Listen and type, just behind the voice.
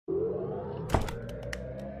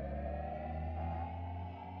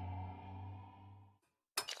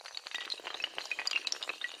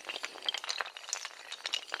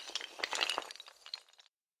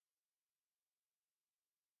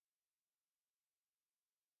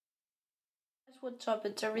what's up?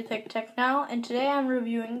 It's Everything Tech now, and today I'm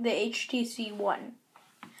reviewing the HTC One.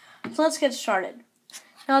 So let's get started.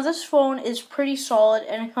 Now this phone is pretty solid,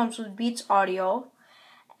 and it comes with Beats audio,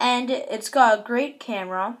 and it's got a great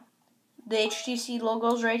camera. The HTC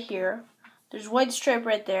logo's right here. There's a white stripe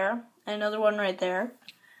right there, and another one right there.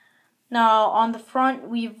 Now on the front,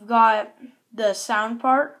 we've got the sound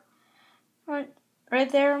part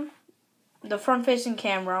right there, the front-facing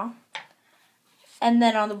camera. And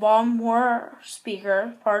then on the bottom, more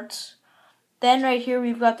speaker parts. Then right here,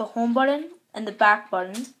 we've got the home button and the back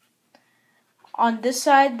button. On this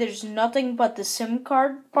side, there's nothing but the SIM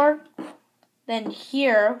card part. Then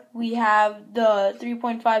here, we have the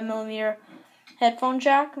 3.5mm headphone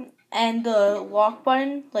jack and the lock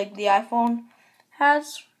button, like the iPhone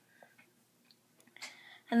has.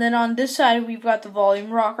 And then on this side, we've got the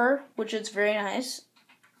volume rocker, which is very nice,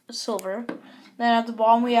 silver. Then at the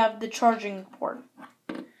bottom, we have the charging port.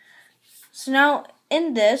 So now,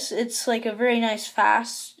 in this, it's like a very nice,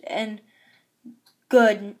 fast, and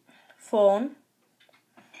good phone.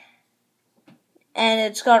 And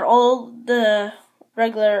it's got all the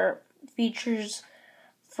regular features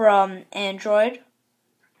from Android.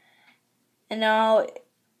 And now,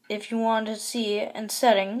 if you want to see in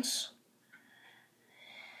settings,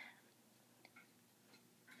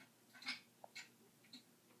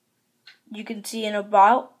 you can see in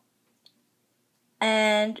About,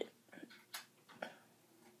 and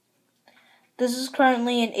this is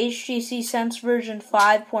currently an HTC Sense version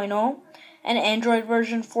 5.0 and Android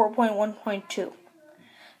version 4.1.2.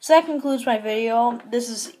 So that concludes my video. This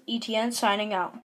is ETN signing out.